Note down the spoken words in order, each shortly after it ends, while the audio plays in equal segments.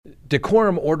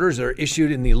Decorum orders are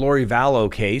issued in the Lori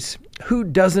Vallow case. Who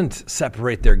doesn't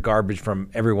separate their garbage from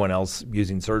everyone else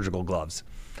using surgical gloves?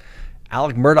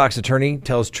 Alec Murdaugh's attorney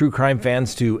tells true crime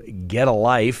fans to get a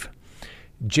life.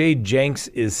 Jade Jenks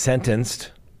is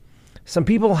sentenced. Some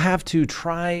people have to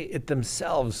try it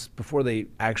themselves before they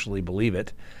actually believe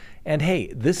it. And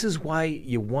hey, this is why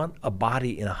you want a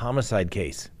body in a homicide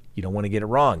case. You don't want to get it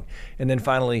wrong. And then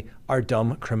finally, our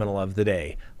dumb criminal of the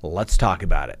day. Let's talk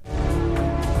about it.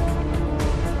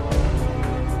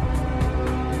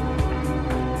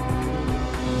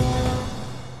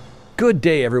 Good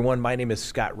day, everyone. My name is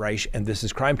Scott Reich, and this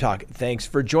is Crime Talk. Thanks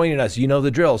for joining us. You know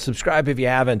the drill. Subscribe if you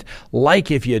haven't.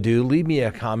 Like if you do. Leave me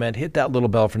a comment. Hit that little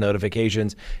bell for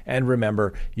notifications. And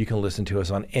remember, you can listen to us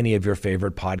on any of your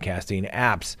favorite podcasting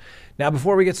apps. Now,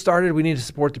 before we get started, we need to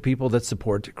support the people that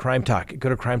support Crime Talk. Go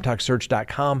to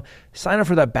crimetalksearch.com. Sign up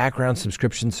for that background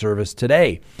subscription service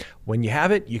today. When you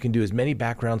have it, you can do as many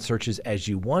background searches as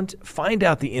you want. Find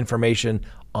out the information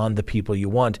on the people you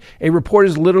want. A report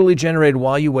is literally generated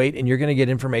while you wait, and you're going to get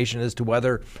information as to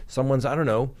whether someone's,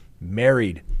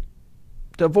 married,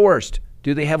 divorced.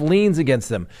 Do they have liens against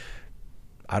them?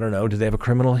 Do they have a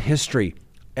criminal history?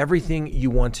 Everything you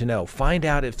want to know. Find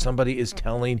out if somebody is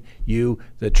telling you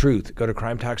the truth. Go to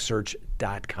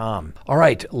crimetalksearch.com. All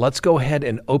right, let's go ahead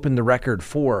and open the record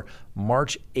for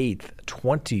March 8th,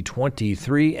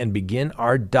 2023 and begin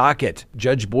our docket.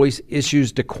 Judge Boyce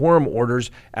issues decorum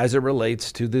orders as it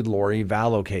relates to the Lori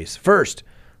Vallow case. First,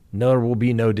 there will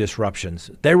be no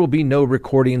disruptions. There will be no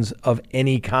recordings of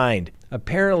any kind.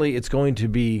 Apparently, it's going to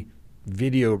be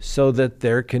video so that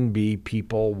there can be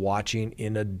people watching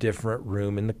in a different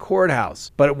room in the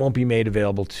courthouse, but it won't be made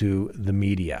available to the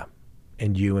media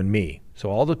and you and me. So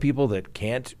all the people that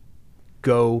can't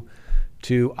go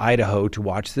to Idaho to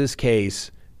watch this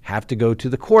case have to go to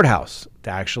the courthouse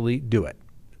to actually do it.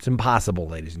 It's impossible,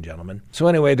 ladies and gentlemen. So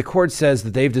anyway, the court says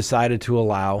that they've decided to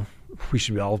allow, we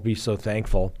should all be so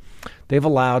thankful, they've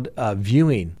allowed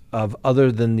viewing of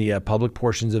other than the public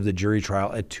portions of the jury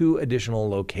trial at two additional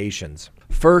locations.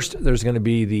 First, there's going to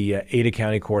be the Ada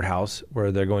County Courthouse,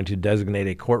 where they're going to designate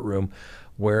a courtroom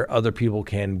where other people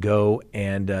can go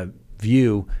and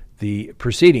view the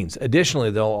proceedings. Additionally,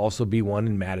 there'll also be one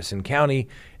in Madison County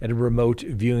at a remote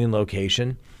viewing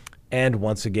location. And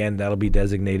once again, that'll be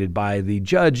designated by the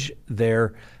judge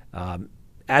there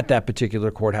at that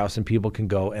particular courthouse, and people can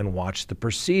go and watch the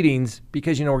proceedings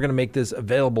because, we're going to make this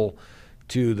available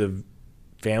to the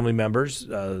family members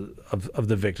of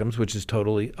the victims, which is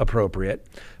totally appropriate.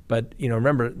 But,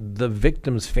 remember, the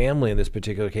victim's family in this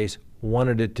particular case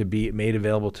wanted it to be made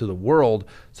available to the world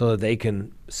so that they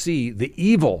can see the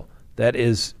evil that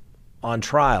is on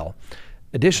trial.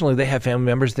 Additionally, they have family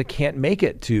members that can't make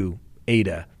it to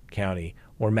Ada County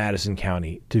or Madison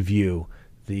County to view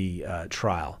the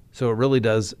trial. So it really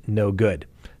does no good.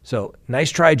 So nice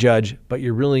try, Judge, but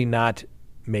you're really not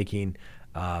making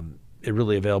it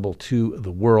really available to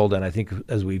the world. And I think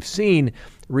as we've seen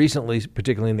recently,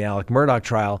 particularly in the Alec Murdaugh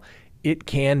trial, it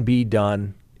can be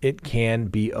done. It can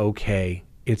be okay.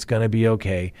 It's going to be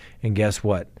okay. And guess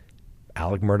what?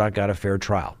 Alec Murdaugh got a fair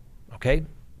trial. Okay?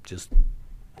 Just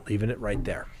leaving it right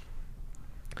there.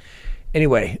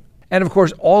 Anyway, and of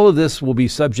course, all of this will be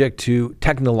subject to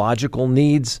technological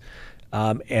needs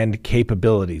and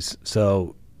capabilities.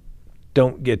 So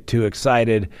don't get too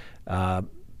excited.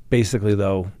 Basically,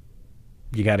 though,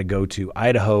 you got to go to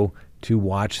Idaho to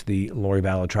watch the Lori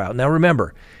Vallow trial. Now,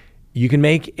 remember, you can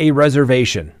make a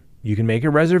reservation. You can make a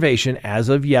reservation as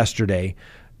of yesterday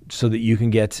so that you can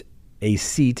get a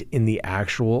seat in the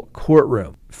actual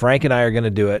courtroom. Frank and I are going to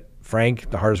do it. Frank,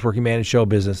 the hardest working man in show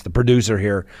business, the producer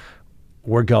here,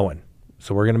 we're going.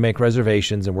 So we're going to make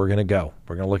reservations and we're going to go.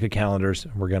 We're going to look at calendars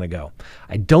and we're going to go.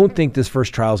 I don't think this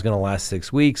first trial is going to last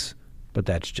 6 weeks, but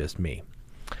that's just me.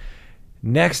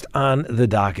 Next on the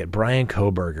docket, Bryan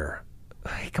Kohberger.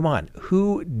 Hey, come on,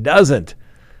 who doesn't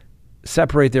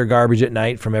separate their garbage at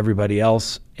night from everybody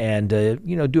else and, do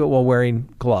it while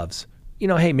wearing gloves?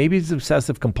 Hey, maybe it's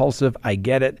obsessive compulsive. I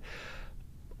get it.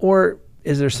 Or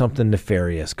is there something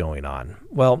nefarious going on?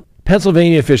 Well,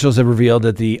 Pennsylvania officials have revealed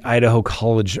that the Idaho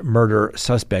College murder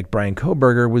suspect, Bryan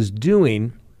Kohberger, was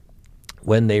doing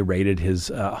when they raided his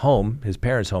home, his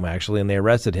parents' home, actually, and they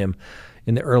arrested him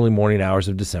in the early morning hours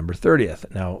of December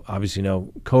 30th. Now, obviously,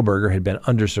 Kohberger had been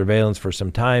under surveillance for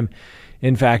some time.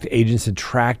 In fact, agents had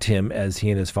tracked him as he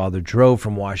and his father drove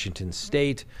from Washington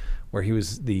State, where he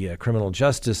was the criminal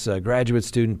justice graduate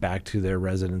student, back to their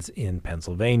residence in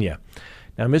Pennsylvania.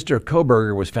 Now, Mr.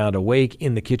 Kohberger was found awake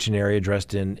in the kitchen area,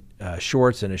 dressed in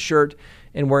shorts and a shirt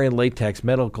and wearing latex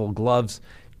medical gloves.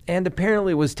 and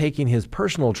apparently was taking his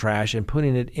personal trash and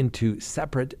putting it into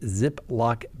separate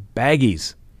Ziploc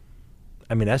baggies.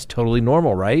 I mean, that's totally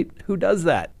normal, right? Who does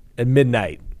that at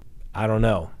midnight? I don't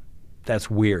know. That's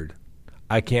weird.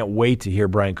 I can't wait to hear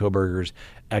Bryan Kohberger's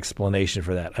explanation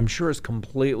for that. I'm sure it's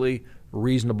completely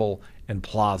reasonable and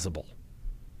plausible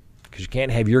because you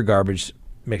can't have your garbage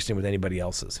mixed in with anybody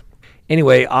else's.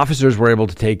 Anyway, officers were able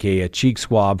to take a cheek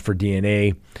swab for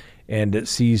DNA and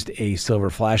seized a silver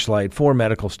flashlight, 4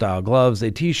 medical-style gloves,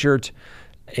 a T-shirt,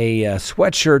 a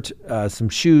sweatshirt, some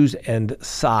shoes, and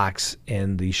socks,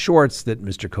 and the shorts that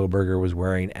Mr. Kohberger was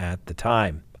wearing at the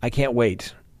time. I can't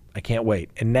wait.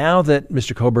 And now that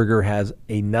Mr. Kohberger has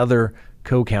another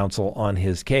co-counsel on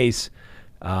his case,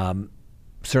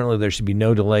 certainly there should be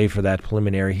no delay for that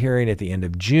preliminary hearing at the end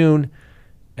of June,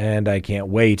 and I can't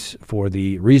wait for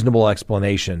the reasonable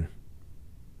explanation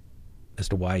as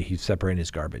to why he's separating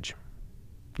his garbage.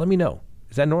 Let me know.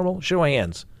 Is that normal? Show of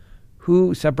hands.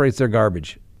 Who separates their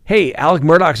garbage? Hey, Alec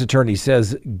Murdaugh's attorney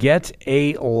says, get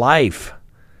a life.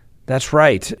 That's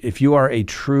right. If you are a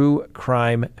true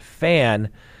crime fan,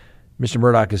 Mr.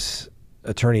 Murdaugh's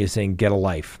attorney is saying, get a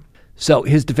life. So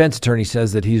his defense attorney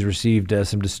says that he's received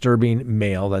some disturbing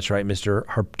mail. That's right, Mr.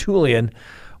 Harpootlian,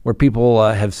 where people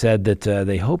have said that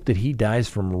they hope that he dies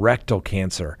from rectal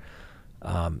cancer.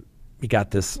 He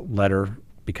got this letter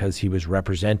because he was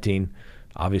representing,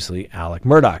 obviously, Alec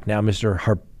Murdaugh. Now, Mr.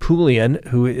 Harpootlian,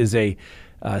 who is a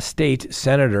state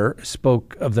senator,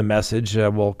 spoke of the message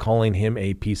while calling him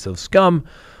a piece of scum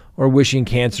or wishing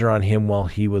cancer on him while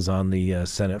he was on the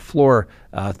Senate floor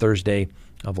Thursday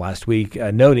of last week,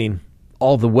 noting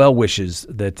all the well wishes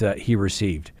that he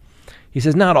received. He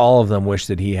says not all of them wish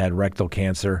that he had rectal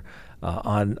cancer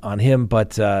on him,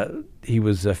 but he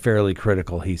was fairly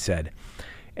critical, he said.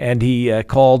 And he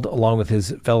called, along with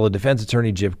his fellow defense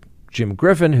attorney, Jim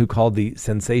Griffin, who called the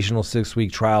sensational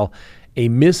 6-week trial a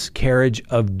miscarriage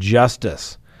of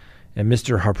justice. And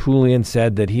Mr. Harpootlian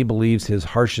said that he believes his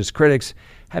harshest critics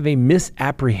have a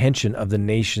misapprehension of the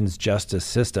nation's justice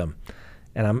system.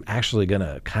 And I'm actually going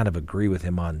to kind of agree with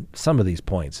him on some of these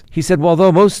points. He said, well,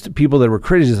 although most people that were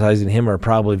criticizing him are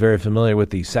probably very familiar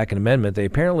with the Second Amendment, they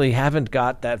apparently haven't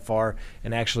got that far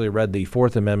and actually read the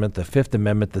Fourth Amendment, the Fifth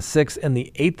Amendment, the Sixth, and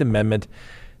the Eighth Amendment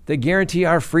that guarantee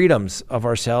our freedoms of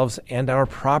ourselves and our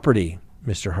property,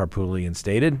 Mr. Harpootlian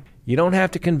stated. You don't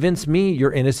have to convince me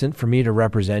you're innocent for me to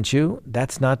represent you.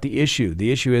 That's not the issue.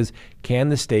 The issue is, can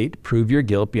the state prove your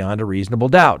guilt beyond a reasonable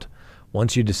doubt?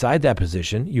 Once you decide that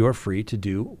position, you are free to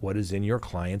do what is in your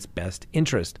client's best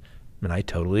interest. And I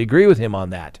totally agree with him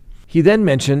on that. He then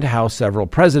mentioned how several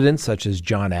presidents, such as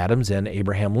John Adams and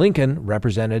Abraham Lincoln,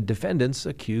 represented defendants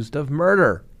accused of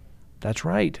murder. That's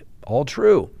right, all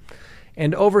true.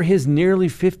 And over his nearly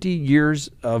 50 years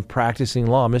of practicing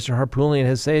law, Mr. Harpootlian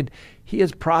has said he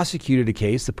has prosecuted a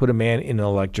case that put a man in an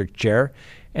electric chair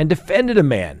and defended a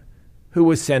man who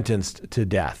was sentenced to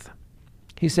death.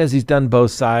 He says he's done both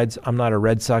sides. I'm not a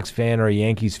Red Sox fan or a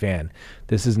Yankees fan.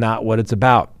 This is not what it's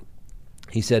about.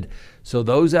 He said, so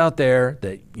those out there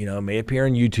that, may appear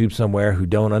on YouTube somewhere who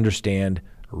don't understand,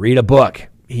 read a book.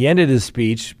 He ended his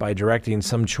speech by directing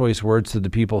some choice words to the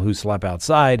people who slept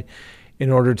outside in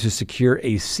order to secure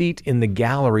a seat in the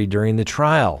gallery during the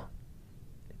trial.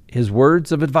 His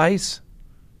words of advice?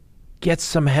 Get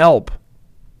some help.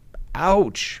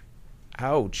 Ouch.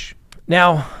 Ouch.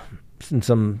 Now,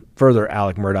 some further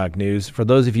Alec Murdaugh news. For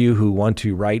those of you who want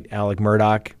to write Alec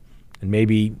Murdaugh, and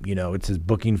maybe, it's his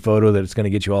booking photo that's going to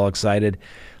get you all excited,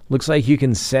 looks like you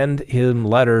can send him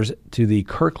letters to the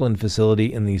Kirkland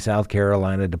facility in the South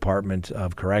Carolina Department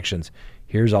of Corrections.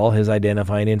 Here's all his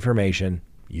identifying information.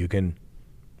 You can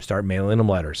start mailing him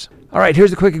letters. All right,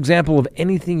 here's a quick example of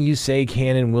anything you say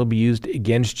can and will be used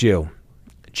against you.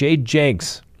 Jade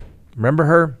Jenks. Remember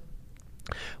her?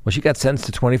 Well, she got sentenced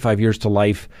to 25 years to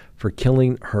life for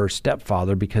killing her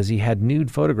stepfather because he had nude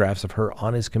photographs of her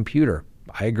on his computer.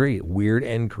 I agree. Weird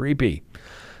and creepy.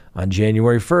 On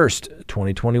January 1st,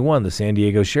 2021, the San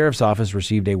Diego Sheriff's Office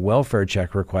received a welfare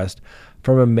check request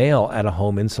from a male at a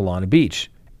home in Solana Beach.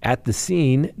 At the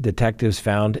scene, detectives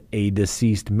found a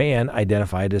deceased man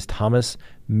identified as Thomas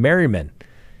Merriman.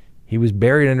 He was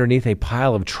buried underneath a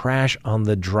pile of trash on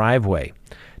the driveway.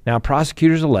 Now,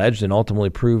 prosecutors alleged and ultimately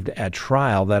proved at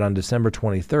trial that on December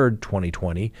 23,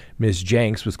 2020, Ms.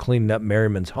 Jenks was cleaning up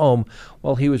Merriman's home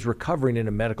while he was recovering in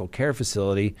a medical care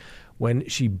facility when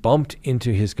she bumped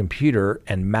into his computer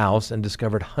and mouse and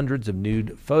discovered hundreds of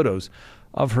nude photos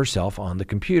of herself on the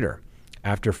computer.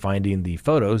 After finding the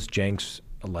photos, Jenks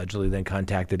allegedly then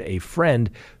contacted a friend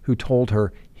who told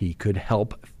her he could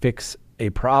help fix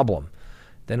a problem.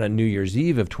 Then on New Year's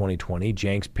Eve of 2020,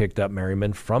 Jenks picked up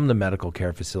Merriman from the medical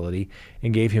care facility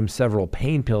and gave him several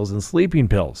pain pills and sleeping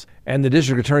pills. And the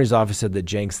district attorney's office said that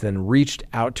Jenks then reached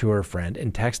out to her friend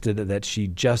and texted that she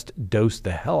just dosed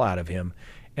the hell out of him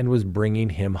and was bringing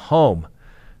him home.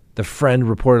 The friend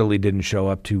reportedly didn't show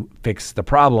up to fix the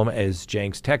problem, as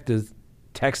Jenks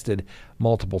texted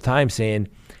multiple times saying,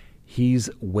 "He's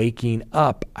waking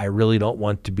up. I really don't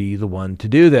want to be the one to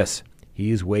do this.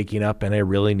 He's waking up and I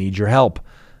really need your help.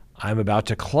 I'm about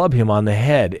to club him on the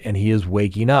head and he is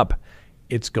waking up.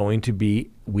 It's going to be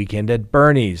weekend at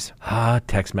Bernie's."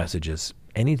 Text messages.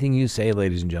 Anything you say,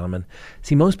 ladies and gentlemen.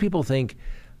 See, most people think,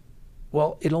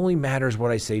 well, it only matters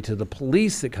what I say to the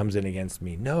police that comes in against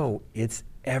me. No, it's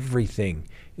everything.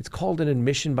 It's called an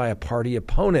admission by a party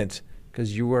opponent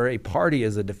because you were a party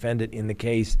as a defendant in the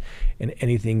case, and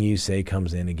anything you say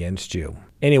comes in against you.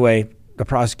 Anyway, the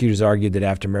prosecutors argued that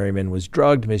after Merriman was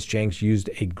drugged, Ms. Jenks used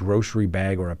a grocery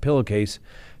bag or a pillowcase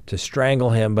to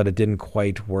strangle him, but it didn't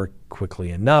quite work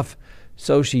quickly enough,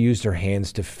 so she used her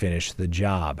hands to finish the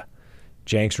job.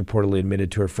 Jenks reportedly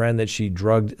admitted to her friend that she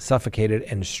drugged, suffocated,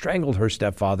 and strangled her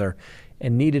stepfather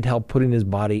and needed help putting his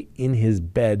body in his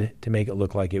bed to make it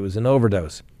look like it was an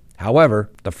overdose. However,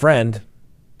 the friend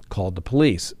called the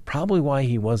police, probably why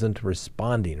he wasn't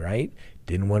responding, right?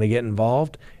 Didn't want to get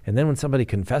involved. And then when somebody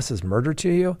confesses murder to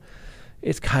you,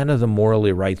 it's kind of the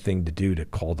morally right thing to do to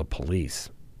call the police.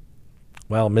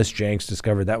 Well, Miss Jenks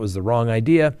discovered that was the wrong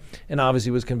idea and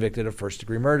obviously was convicted of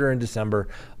first-degree murder in December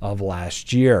of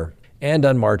last year. And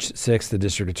on March 6th, the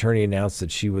district attorney announced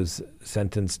that she was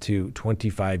sentenced to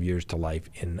 25 years to life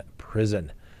in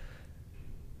prison.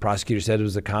 Prosecutor said it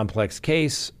was a complex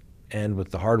case, and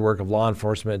with the hard work of law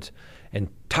enforcement and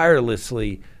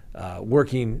tirelessly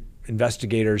working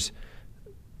investigators,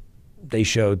 they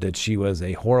showed that she was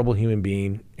a horrible human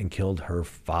being and killed her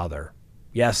father.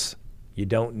 Yes, you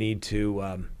don't need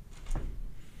to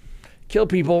kill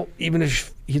people, even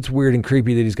if it's weird and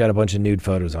creepy that he's got a bunch of nude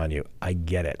photos on you. I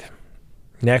get it.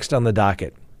 Next on the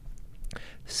docket,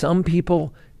 some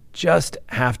people just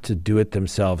have to do it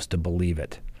themselves to believe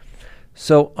it.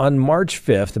 So on March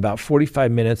 5th, about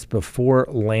 45 minutes before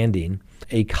landing,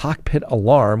 a cockpit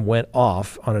alarm went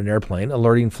off on an airplane,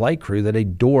 alerting flight crew that a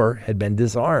door had been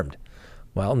disarmed.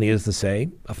 Well, needless to say,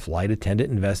 a flight attendant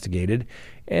investigated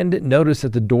and noticed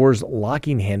that the door's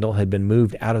locking handle had been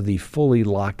moved out of the fully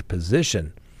locked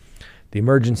position. The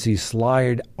emergency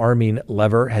slide arming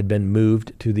lever had been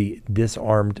moved to the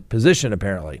disarmed position,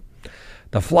 apparently.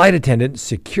 The flight attendant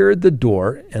secured the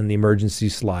door and the emergency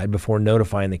slide before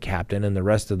notifying the captain and the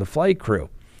rest of the flight crew.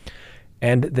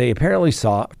 And they apparently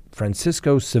saw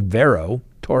Francisco Severo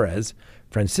Torres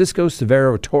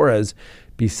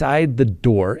beside the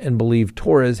door and believed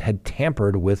Torres had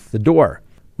tampered with the door.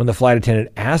 When the flight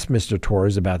attendant asked Mr.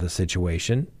 Torres about the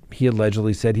situation, he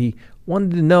allegedly said he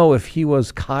wanted to know if he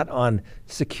was caught on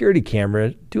security camera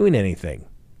doing anything.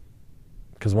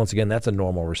 Because once again, that's a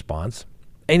normal response.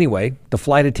 Anyway, the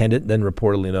flight attendant then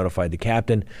reportedly notified the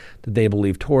captain that they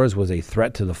believed Torres was a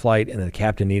threat to the flight and the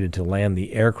captain needed to land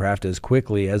the aircraft as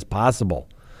quickly as possible.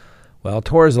 Well,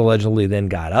 Torres allegedly then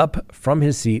got up from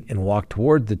his seat and walked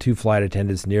toward the two flight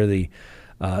attendants near the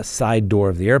side door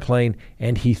of the airplane,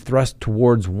 and he thrust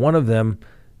towards one of them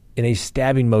in a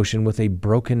stabbing motion with a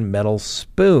broken metal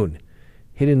spoon,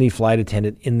 hitting the flight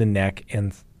attendant in the neck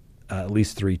and at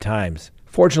least 3 times.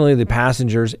 Fortunately, the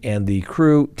passengers and the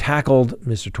crew tackled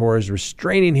Mr. Torres,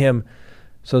 restraining him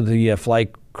so the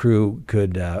flight crew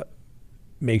could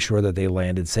make sure that they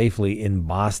landed safely in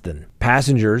Boston.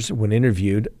 Passengers, when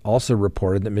interviewed, also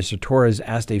reported that Mr. Torres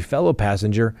asked a fellow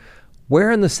passenger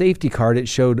where in the safety card it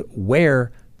showed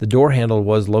where the door handle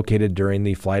was located during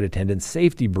the flight attendant's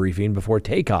safety briefing before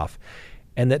takeoff,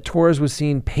 and that Torres was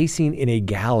seen pacing in a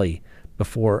galley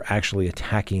before actually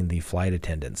attacking the flight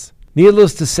attendants.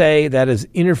 Needless to say, that is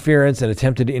interference and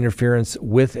attempted interference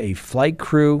with a flight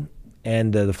crew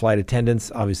and the flight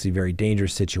attendants. Obviously, very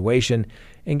dangerous situation.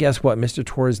 And guess what? Mr.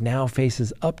 Torres now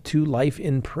faces up to life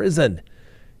in prison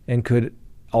and could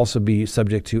also be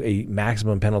subject to a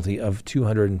maximum penalty of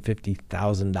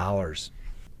 $250,000.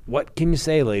 What can you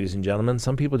say, ladies and gentlemen?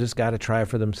 Some people just got to try it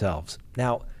for themselves.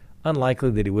 Now,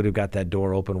 unlikely that he would have got that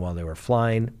door open while they were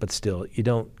flying, but still, you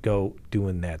don't go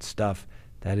doing that stuff.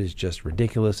 That is just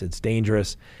ridiculous. It's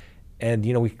dangerous. And,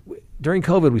 during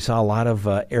COVID, we saw a lot of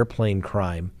airplane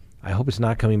crime. I hope it's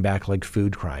not coming back like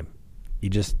food crime. You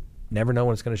just never know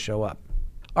when it's going to show up.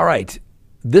 All right.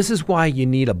 This is why you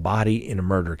need a body in a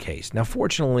murder case. Now,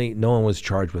 fortunately, no one was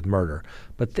charged with murder.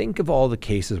 But think of all the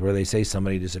cases where they say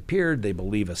somebody disappeared. They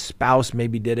believe a spouse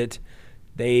maybe did it.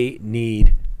 They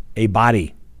need a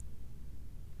body.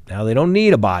 Now, they don't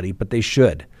need a body, but they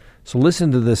should. So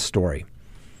listen to this story.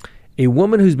 A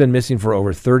woman who's been missing for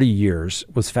over 30 years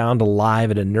was found alive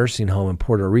at a nursing home in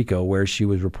Puerto Rico where she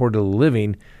was reportedly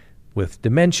living with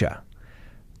dementia.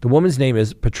 The woman's name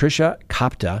is Patricia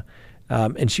Kopta,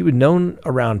 and she was known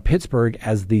around Pittsburgh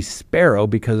as the Sparrow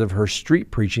because of her street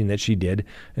preaching that she did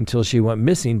until she went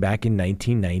missing back in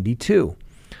 1992.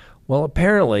 Well,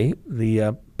 apparently,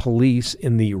 the police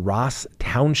in the Ross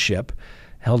Township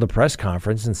held a press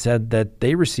conference and said that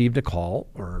they received a call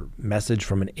or message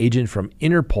from an agent from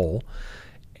Interpol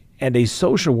and a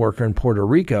social worker in Puerto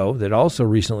Rico that also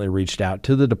recently reached out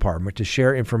to the department to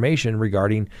share information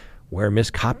regarding where Miss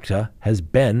Kopta has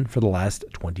been for the last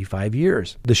 25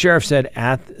 years. The sheriff said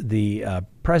at the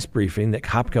press briefing that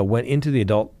Kopta went into the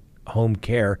adult home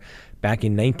care back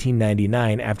in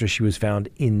 1999 after she was found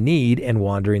in need and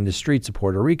wandering the streets of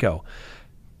Puerto Rico.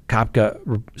 Kopta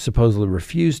supposedly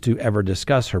refused to ever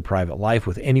discuss her private life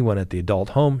with anyone at the adult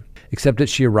home, except that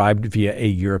she arrived via a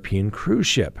European cruise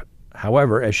ship.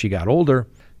 However, as she got older,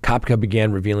 Kopta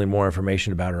began revealing more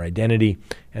information about her identity,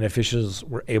 and officials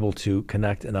were able to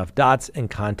connect enough dots and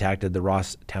contacted the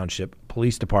Ross Township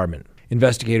Police Department.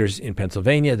 Investigators in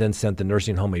Pennsylvania then sent the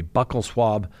nursing home a buccal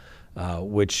swab,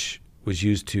 which was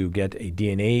used to get a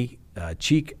DNA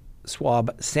cheek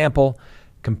swab sample,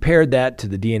 compared that to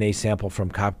the DNA sample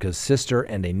from Kopka's sister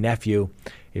and a nephew.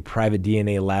 A private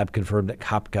DNA lab confirmed that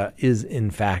Kopka is, in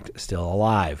fact, still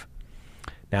alive.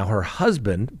 Now, her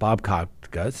husband, Bob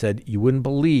Kopka, said, "You wouldn't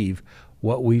believe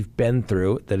what we've been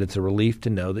through, that it's a relief to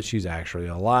know that she's actually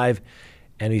alive."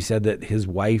 And he said that his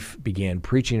wife began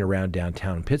preaching around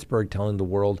downtown Pittsburgh, telling the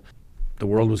world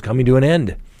was coming to an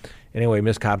end. Anyway,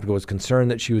 Miss Kopka was concerned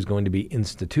that she was going to be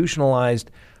institutionalized,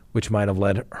 which might have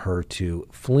led her to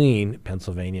fleeing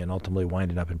Pennsylvania and ultimately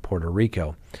winding up in Puerto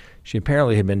Rico. She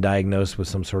apparently had been diagnosed with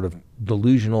some sort of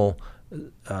delusional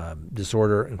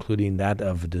disorder, including that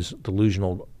of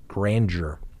delusional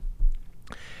grandeur.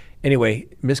 Anyway,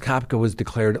 Miss Kopka was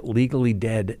declared legally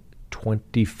dead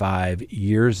 25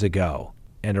 years ago.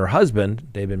 And her husband,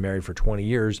 they've been married for 20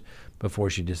 years before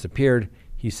she disappeared.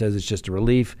 He says it's just a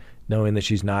relief knowing that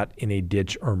she's not in a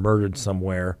ditch or murdered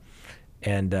somewhere.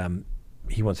 And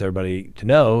he wants everybody to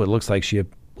know it looks like she had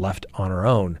left on her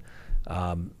own.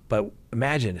 But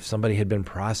imagine if somebody had been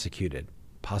prosecuted,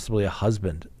 possibly a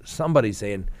husband, somebody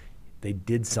saying they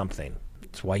did something.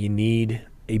 That's why you need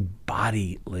a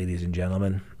body, ladies and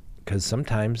gentlemen, because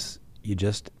sometimes you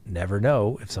just never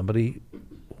know if somebody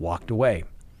walked away.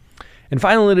 And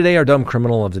finally today, our dumb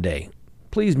criminal of the day.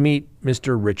 Please meet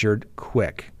Mr. Richard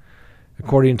Quick.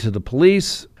 According to the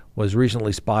police, was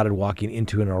recently spotted walking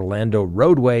into an Orlando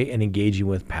roadway and engaging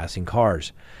with passing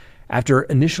cars. After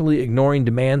initially ignoring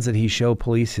demands that he show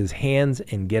police his hands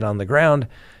and get on the ground,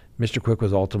 Mr. Quick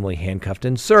was ultimately handcuffed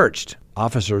and searched.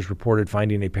 Officers reported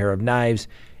finding a pair of knives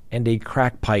and a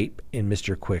crack pipe in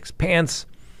Mr. Quick's pants.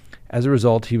 As a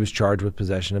result, he was charged with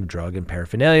possession of drug and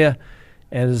paraphernalia,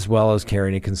 as well as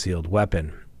carrying a concealed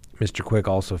weapon. Mr. Quick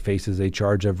also faces a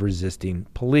charge of resisting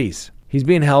police. He's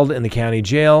being held in the county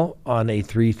jail on a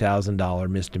 $3,000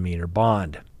 misdemeanor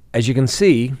bond. As you can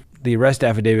see, the arrest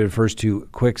affidavit refers to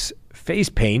Quick's face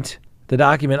paint. The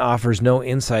document offers no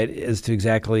insight as to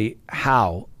exactly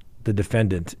how the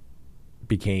defendant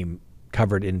became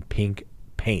covered in pink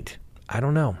paint. I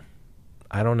don't know.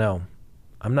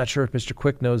 I'm not sure if Mr.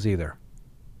 Quick knows either.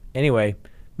 Anyway,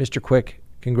 Mr. Quick,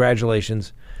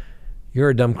 congratulations. You're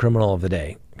a dumb criminal of the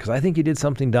day, because I think you did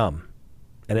something dumb,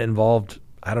 and it involved,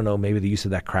 I don't know, maybe the use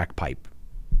of that crack pipe.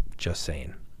 Just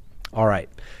saying. All right.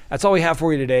 That's all we have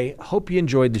for you today. Hope you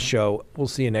enjoyed the show. We'll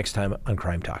see you next time on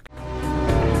Crime Talk.